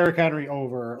like Derrick Henry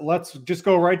over. Let's just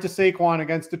go right to Saquon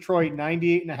against Detroit,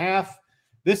 98.5.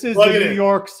 This is the New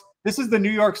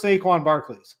York Saquon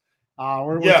Barkley's.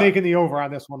 We're taking the over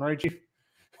on this one, right, Chief?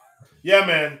 Yeah,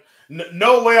 man.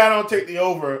 No way I don't take the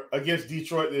over against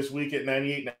Detroit this week at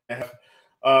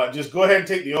 98.5. Just go ahead and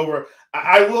take the over.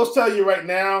 I will tell you right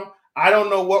now, I don't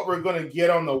know what we're going to get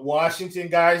on the Washington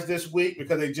guys this week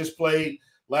because they just played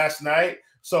last night.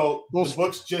 So those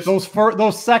books just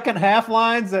those second half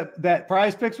lines that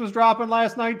Prize Picks was dropping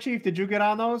last night, Chief. Did you get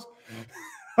on those?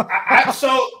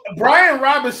 So Brian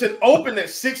Robinson opened at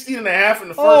 16.5 in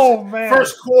the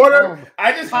first quarter.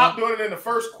 I just hopped on it in the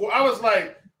first quarter. I was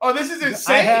like, "Oh, this is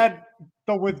insane." I had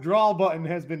the withdrawal button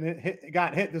has been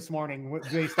got hit this morning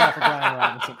based off of Brian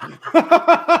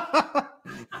Robinson.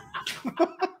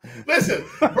 Listen,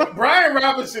 Brian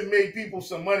Robinson made people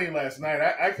some money last night.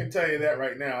 I can tell you that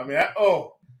right now. I mean,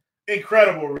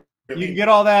 incredible! You can get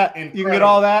all that. Incredible. You can get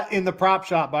all that in the prop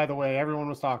shop. By the way, everyone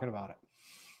was talking about it.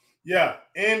 Yeah,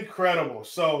 incredible.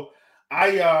 So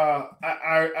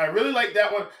I really like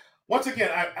that one. Once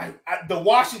again, the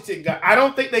Washington guy, I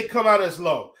don't think they come out as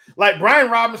low. Like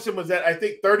Brian Robinson was at, I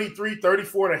think,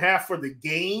 34.5 for the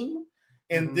game.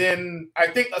 And then I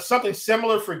think something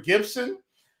similar for Gibson.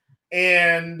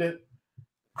 And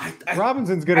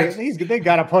Robinson's good. They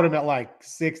got to put him at like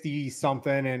 60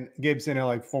 something and Gibson at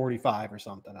like 45 or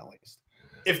something at least.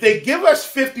 If they give us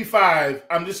 55,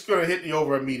 I'm just going to hit the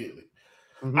over immediately.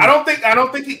 Mm-hmm. I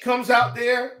don't think he comes out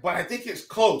there, but I think it's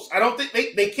close. I don't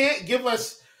think they can't give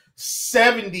us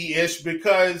 70-ish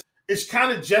because it's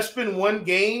kind of just been one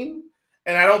game,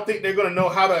 and I don't think they're going to know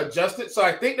how to adjust it. So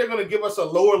I think they're going to give us a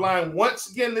lower line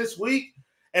once again this week.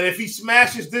 And if he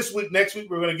smashes this week, next week,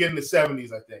 we're going to get in the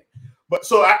 70s, I think. But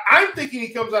so I'm thinking he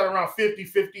comes out around 50,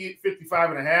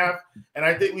 55.5, and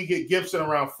I think we get Gibson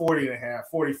around 40.5,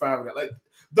 45. Like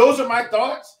those are my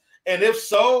thoughts. And if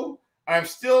so, I'm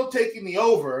still taking the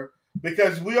over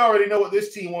because we already know what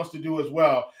this team wants to do as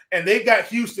well. And they've got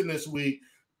Houston this week.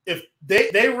 If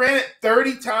they ran it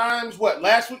 30 times,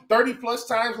 last week, 30 plus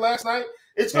times last night,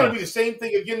 it's going to be the same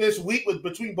thing again this week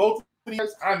between both of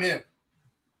these. I'm in.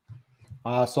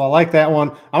 So I like that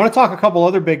one. I want to talk a couple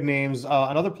other big names.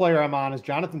 Another player I'm on is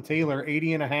Jonathan Taylor,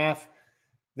 80.5.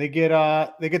 They get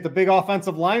the big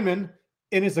offensive lineman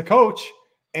in as a coach.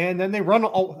 And then they run.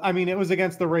 I mean, it was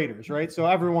against the Raiders, right? So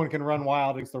everyone can run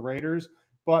wild against the Raiders,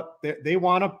 but they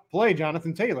want to play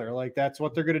Jonathan Taylor. Like that's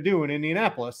what they're going to do in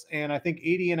Indianapolis. And I think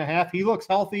 80.5, he looks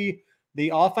healthy.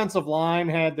 The offensive line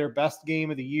had their best game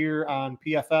of the year on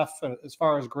PFF as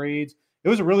far as grades. It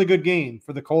was a really good game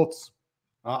for the Colts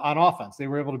on offense. They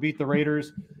were able to beat the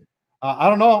Raiders. I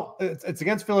don't know. It's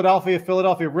against Philadelphia.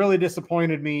 Philadelphia really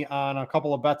disappointed me on a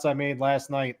couple of bets I made last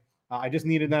night. I just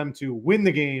needed them to win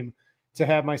the game to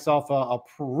have myself a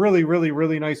really, really,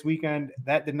 really nice weekend.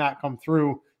 That did not come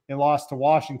through. They lost to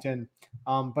Washington.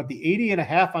 But the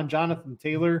 80.5 on Jonathan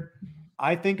Taylor,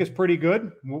 I think is pretty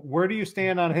good. Where do you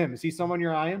stand on him? Is he someone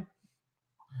you're eyeing?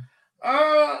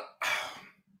 I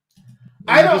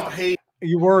don't hate. Are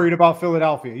you worried about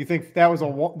Philadelphia? You think that was a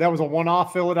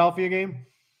one-off Philadelphia game?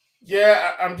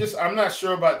 Yeah, I'm not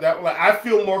sure about that. Like, I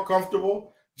feel more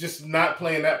comfortable just not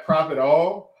playing that prop at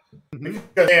all.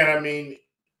 Because, man, I mean,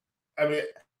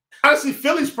 honestly,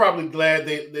 Philly's probably glad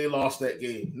they lost that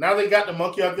game. Now they got the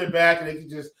monkey off their back and they can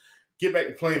just get back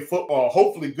to playing football,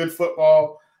 hopefully good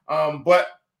football. But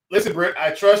listen, Britt,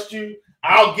 I trust you.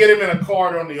 I'll get him in a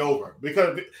card on the over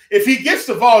because if he gets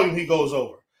the volume, he goes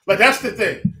over. Like, that's the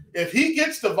thing. If he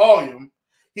gets the volume,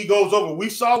 he goes over. We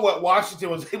saw what Washington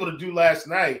was able to do last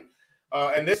night.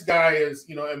 And this guy is,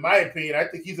 in my opinion, I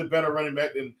think he's a better running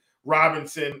back than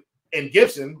Robinson and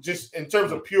Gibson, just in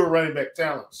terms of pure running back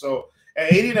talent. So at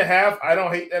 80.5, I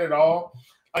don't hate that at all.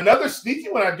 Another sneaky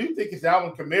one I do think is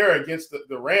Alvin Kamara against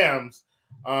the Rams.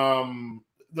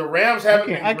 The Rams haven't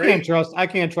been great. I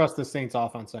can't trust the Saints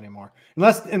offense anymore.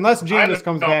 Unless Jameis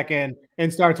comes back in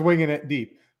and starts winging it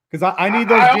deep. Because I need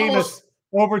those Jameis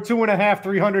over 2.5,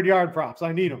 300-yard props.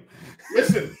 I need them.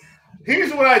 Listen,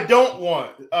 here's what I don't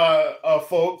want,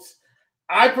 folks.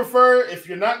 I prefer if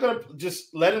you're not going to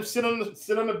just let him sit on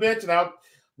the bench, and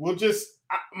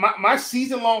my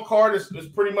season-long card is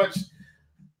pretty much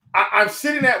I'm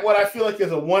sitting at what I feel like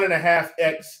is a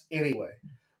 1.5x anyway,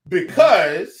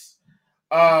 because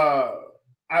I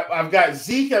I've got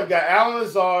Zeke. I've got Allen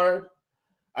Lazard.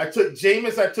 I took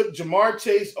Jameis. I took Jamar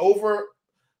Chase over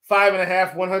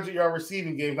 5.5 100-yard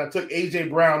receiving games. I took A.J.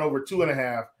 Brown over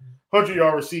 2.5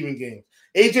 100-yard receiving games.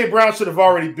 A.J. Brown should have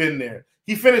already been there.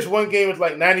 He finished one game with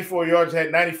like 94 yards,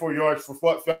 had 94 yards for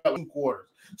what felt 2 quarters.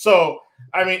 So,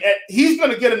 I mean, he's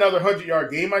going to get another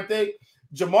 100-yard game, I think.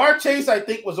 Jamar Chase, I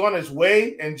think, was on his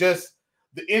way, and just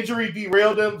the injury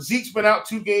derailed him. Zeke's been out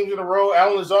 2 games in a row.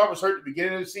 Allen Lazard was hurt at the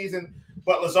beginning of the season,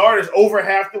 but Lazard is over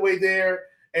half the way there,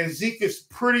 and Zeke is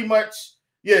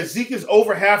Zeke is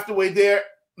over half the way there,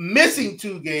 missing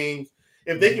 2 games.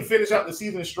 If they can finish out the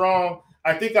season strong,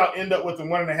 I think I'll end up with the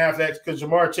 1.5x because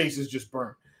Jamar Chase is just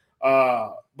burnt.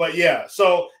 But yeah,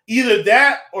 so either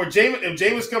that or if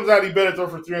Jameis comes out, he better throw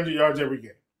for 300 yards every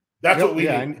game. That's what we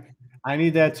need. I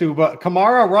need that too. But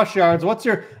Kamara rush yards,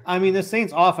 the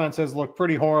Saints offense has looked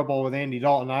pretty horrible with Andy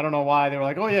Dalton. I don't know why they were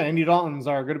like, oh yeah, Andy Dalton's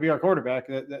going to be our quarterback.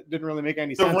 That didn't really make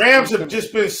any sense. The Rams have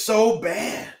just been so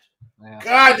bad. Yeah.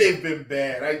 God, they've been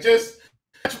bad.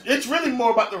 It's really more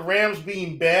about the Rams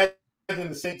being bad than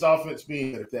the Saints offense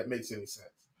being good, if that makes any sense.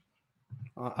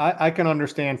 I can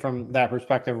understand from that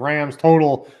perspective. Rams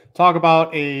total, talk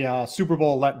about a Super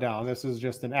Bowl letdown. This is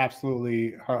just an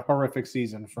absolutely horrific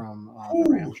season from the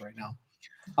Rams right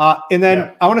now. And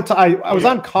then I want to I was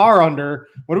on Carr under.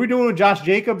 What are we doing with Josh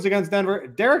Jacobs against Denver?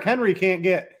 Derrick Henry can't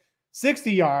get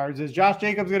 60 yards. Is Josh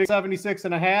Jacobs getting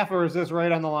 76.5, or is this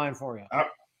right on the line for you?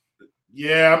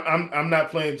 I'm not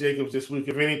playing Jacobs this week.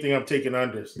 If anything, I'm taking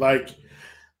unders. Like,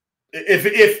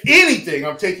 if anything,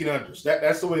 I'm taking unders.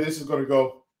 That's the way this is going to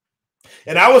go.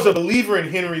 And I was a believer in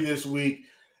Henry this week,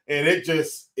 and it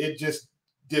just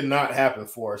did not happen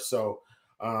for us. So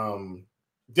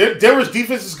Denver's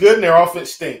defense is good, and their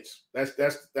offense stinks.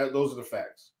 Those are the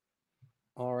facts.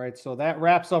 All right, so that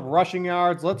wraps up rushing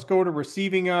yards. Let's go to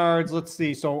receiving yards. Let's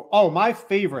see. So, my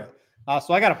favorite.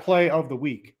 So I got a play of the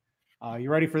week.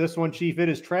 You ready for this one, Chief? It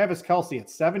is Travis Kelce at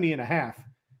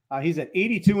 70.5. He's at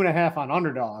 82.5 on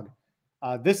Underdog.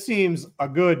 This seems a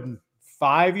good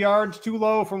 5 yards too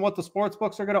low from what the sports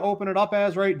books are going to open it up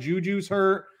as, right? Juju's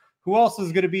hurt. Who else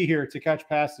is going to be here to catch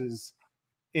passes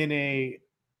in a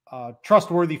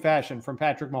trustworthy fashion from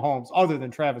Patrick Mahomes other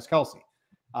than Travis Kelce?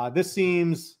 This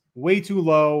seems way too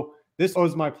low. This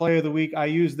was my play of the week. I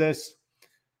use this.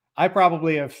 I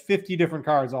probably have 50 different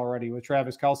cards already with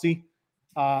Travis Kelce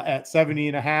at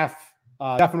 70.5.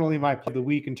 Definitely my play of the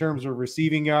week in terms of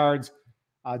receiving yards.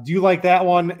 Do you like that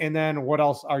one? And then what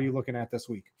else are you looking at this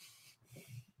week?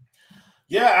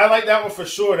 Yeah, I like that one for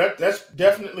sure. That's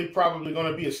definitely probably going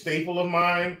to be a staple of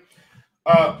mine.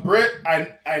 Britt,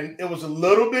 it was a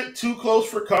little bit too close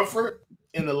for comfort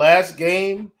in the last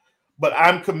game, but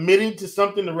I'm committing to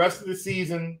something the rest of the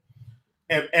season.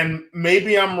 And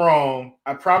maybe I'm wrong.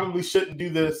 I probably shouldn't do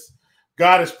this.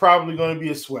 God is probably going to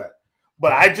be a sweat.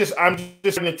 But I'm just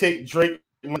going to take Drake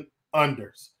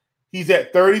unders. He's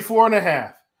at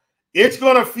 34.5. It's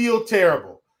going to feel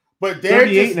terrible, but they're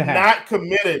just not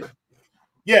committed.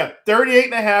 Yeah,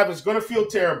 38.5 is going to feel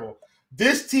terrible.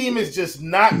 This team is just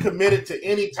not committed to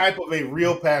any type of a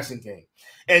real passing game.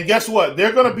 And guess what?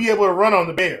 They're going to be able to run on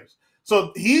the Bears.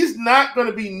 So he's not going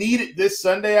to be needed this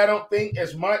Sunday, I don't think,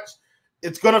 as much.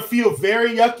 It's going to feel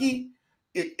very yucky.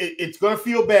 It's going to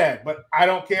feel bad, but I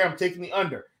don't care. I'm taking the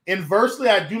under. Inversely,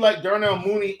 I do like Darnell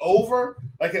Mooney over,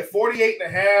 like at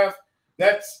 48.5.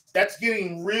 That's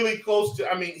getting really close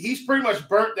to. I mean, he's pretty much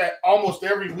burnt that almost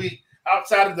every week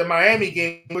outside of the Miami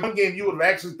game. One game you would have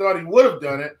actually thought he would have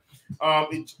done it.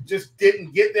 It just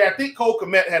didn't get there. I think Cole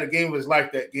Kmet had a game of his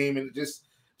life that game, and it just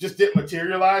didn't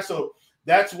materialize. So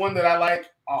that's one that I like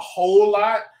a whole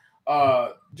lot.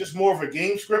 Just more of a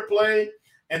game script play.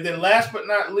 And then last but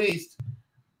not least,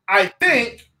 I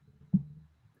think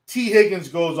T. Higgins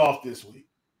goes off this week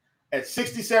at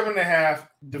 67.5,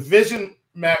 division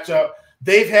matchup.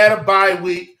 They've had a bye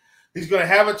week. He's going to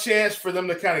have a chance for them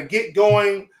to kind of get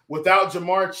going without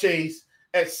Jamar Chase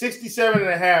at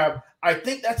 67.5. I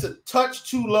think that's a touch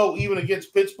too low even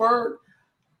against Pittsburgh.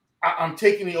 I'm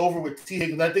taking the over with T.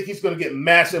 Higgins. I think he's going to get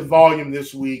massive volume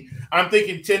this week. I'm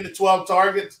thinking 10 to 12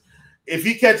 targets. If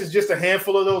he catches just a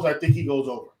handful of those, I think he goes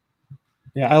over.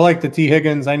 Yeah, I like the T.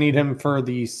 Higgins. I need him for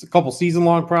the couple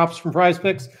season-long props from Prize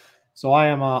Picks. So I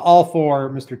am all for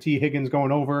Mr. T. Higgins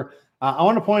going over. I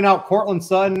want to point out Cortland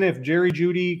Sutton, if Jerry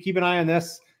Jeudy, keep an eye on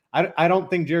this. I don't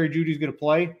think Jerry Jeudy's going to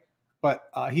play, but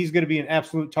he's going to be an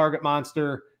absolute target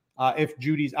monster. If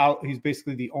Judy's out, he's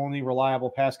basically the only reliable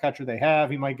pass catcher they have.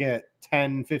 He might get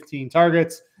 10, 15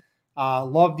 targets.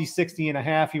 Love the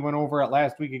 60.5. He went over it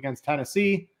last week against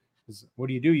Tennessee. What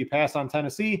do? You pass on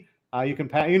Tennessee. You can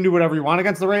do whatever you want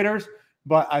against the Raiders.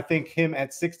 but I think him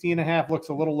at 60.5 looks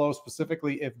a little low,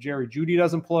 specifically if Jerry Jeudy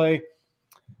doesn't play.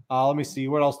 Let me see.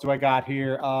 What else do I got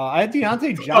here? I had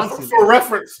Deontay Johnson. For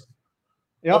reference.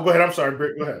 Yep. Oh, go ahead. I'm sorry,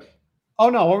 Britt. Go ahead. Oh,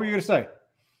 no. What were you going to say?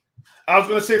 I was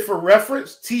going to say for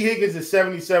reference, T. Higgins is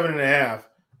 77.5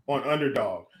 on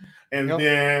Underdog. And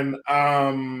then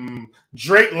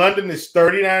Drake London is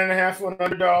 39.5 on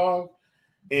Underdog.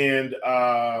 And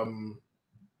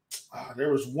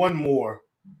there was one more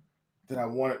that I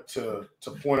wanted to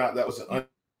point out that was an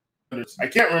under. I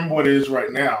can't remember what it is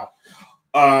right now.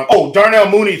 Darnell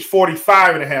Mooney is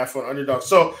 45.5 on Underdog.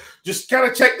 So just kind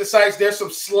of check the sites. There's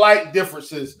some slight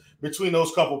differences between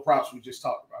those couple props we just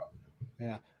talked about.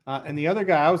 Yeah. And the other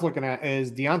guy I was looking at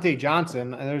is Deontay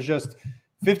Johnson. And there's just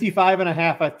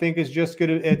 55.5, I think, is just good.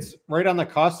 It's right on the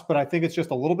cusp, but I think it's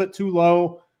just a little bit too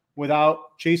low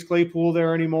without Chase Claypool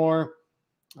there anymore.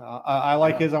 I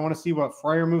like his. I want to see what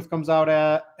Freiermuth comes out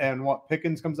at and what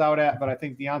Pickens comes out at, but I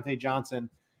think Deontay Johnson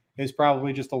is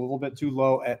probably just a little bit too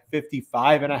low at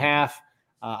 55.5.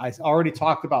 I already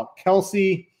talked about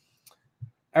Kelsey.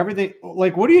 Everything,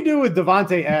 like, what do you do with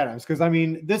Devontae Adams? Because, I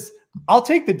mean, I'll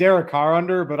take the Derek Carr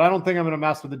under, but I don't think I'm going to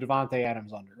mess with the Devontae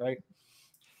Adams under, right?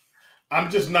 I'm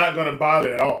just not going to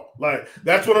bother at all. Like,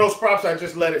 that's one of those props I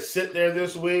just let it sit there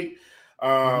this week.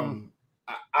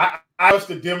 I asked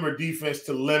the Denver defense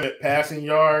to limit passing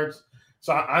yards.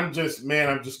 So I'm just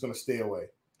going to stay away.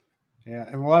 Yeah,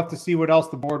 and we'll have to see what else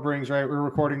the board brings, right? We're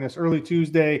recording this early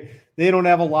Tuesday. They don't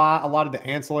have a lot. A lot of the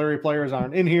ancillary players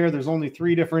aren't in here. There's only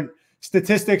 3 different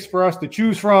statistics for us to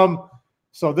choose from.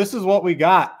 So this is what we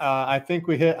got. I think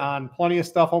we hit on plenty of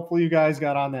stuff. Hopefully you guys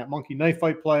got on that monkey knife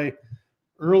fight play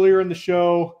earlier in the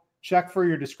show. Check for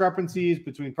your discrepancies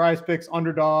between Prize Picks,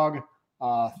 Underdog,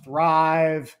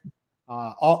 Thrive,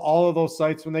 all of those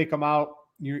sites when they come out.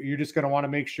 You're just going to want to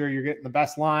make sure you're getting the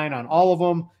best line on all of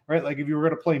them, right? Like if you were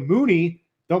going to play Mooney,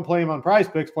 don't play him on Prize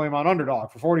Picks, play him on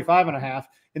Underdog for 45.5.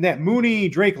 And that Mooney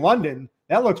Drake London,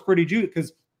 that looks pretty juicy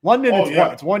because London,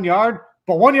 it's 1 yard,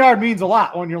 but 1 yard means a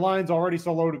lot when your line's already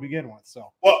so low to begin with.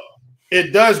 So, well,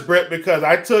 it does, Brett, because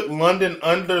I took London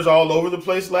unders all over the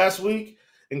place last week,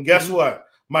 and guess what?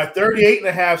 My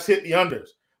 38.5s hit the unders.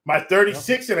 My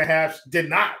 36.5s did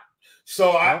not.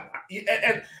 So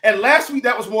and last week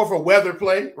that was more of a weather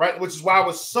play, right? Which is why I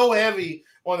was so heavy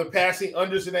on the passing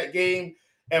unders in that game.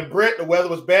 And Brett, the weather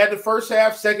was bad the first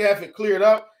half, second half it cleared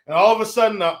up, and all of a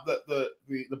sudden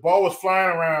the ball was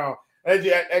flying around.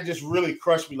 That just really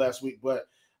crushed me last week. But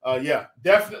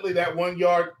definitely that 1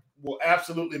 yard will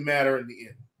absolutely matter in the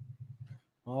end.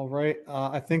 All right,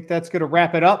 I think that's going to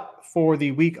wrap it up for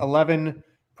the Week 11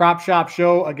 Prop Shop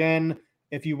Show. Again,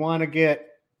 if you want to get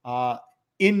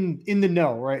in the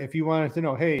know, right? If you wanted to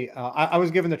know, hey, I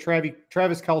was given the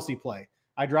Travis Kelce play.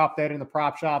 I dropped that in the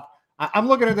Prop Shop. I'm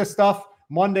looking at this stuff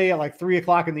Monday at like 3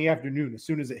 o'clock in the afternoon as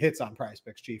soon as it hits on Prize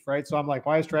Picks, Chief, right? So I'm like,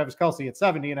 why is Travis Kelce at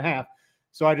 70.5?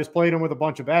 So I just played him with a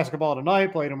bunch of basketball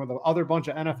tonight, played him with other bunch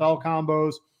of NFL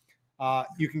combos.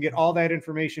 You can get all that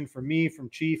information from me, from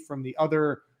Chief, from the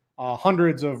other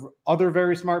hundreds of other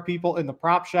very smart people in the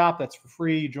Prop Shop. That's for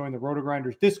free. You join the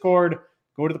Roto-Grinders Discord.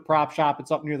 Go to the Prop Shop. It's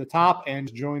up near the top,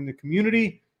 and join the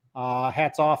community.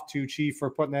 Hats off to Chief for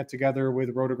putting that together with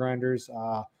Roto-Grinders.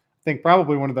 I think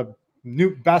probably one of the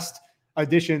best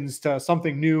additions to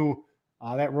something new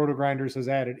that Roto-Grinders has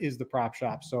added is the Prop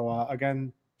Shop. So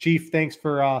again, Chief, thanks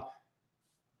for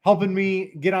helping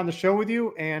me get on the show with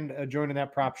you and joining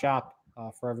that Prop Shop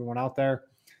for everyone out there.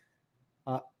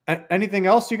 Anything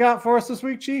else you got for us this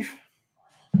week, Chief?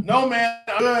 No, man.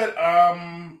 I'm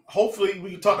good. Hopefully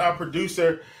we can talk to our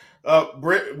producer,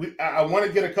 Britt. I want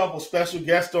to get a couple special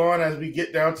guests on as we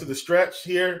get down to the stretch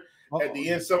here at the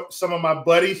end. Some of my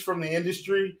buddies from the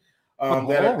industry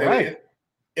that are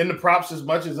in the props as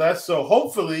much as us. So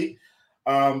hopefully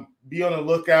be on the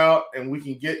lookout, and we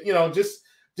can get,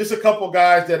 just a couple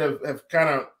guys that have kind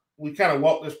of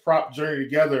walked this prop journey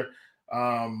together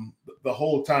the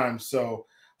whole time. So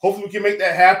hopefully we can make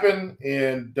that happen,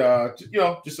 and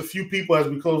just a few people as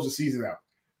we close the season out.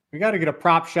 We got to get a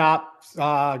Prop Shop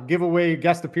giveaway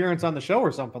guest appearance on the show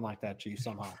or something like that, Chief,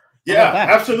 somehow. Yeah,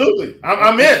 absolutely.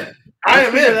 I'm in. I am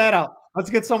in. Figure that out. Let's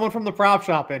get someone from the Prop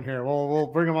Shop in here. We'll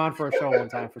bring them on for a show one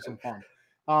time for some fun.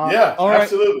 All right.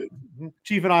 Absolutely.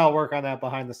 Chief and I will work on that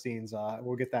behind the scenes.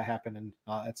 We'll get that happening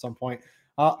at some point.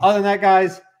 Other than that,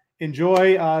 guys,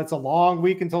 enjoy. It's a long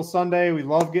week until Sunday. We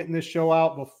love getting this show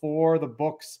out before the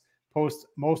books post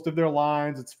most of their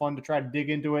lines. It's fun to try to dig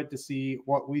into it to see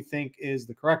what we think is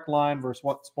the correct line versus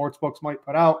what sports books might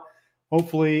put out.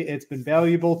 Hopefully it's been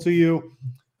valuable to you.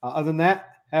 Other than that,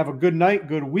 have a good night,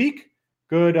 good week,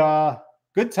 good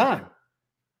time.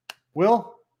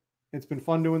 Will? It's been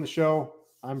fun doing the show.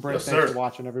 I'm Brent. Yes, Thanks sir. for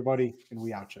watching, everybody, and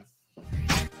we out you.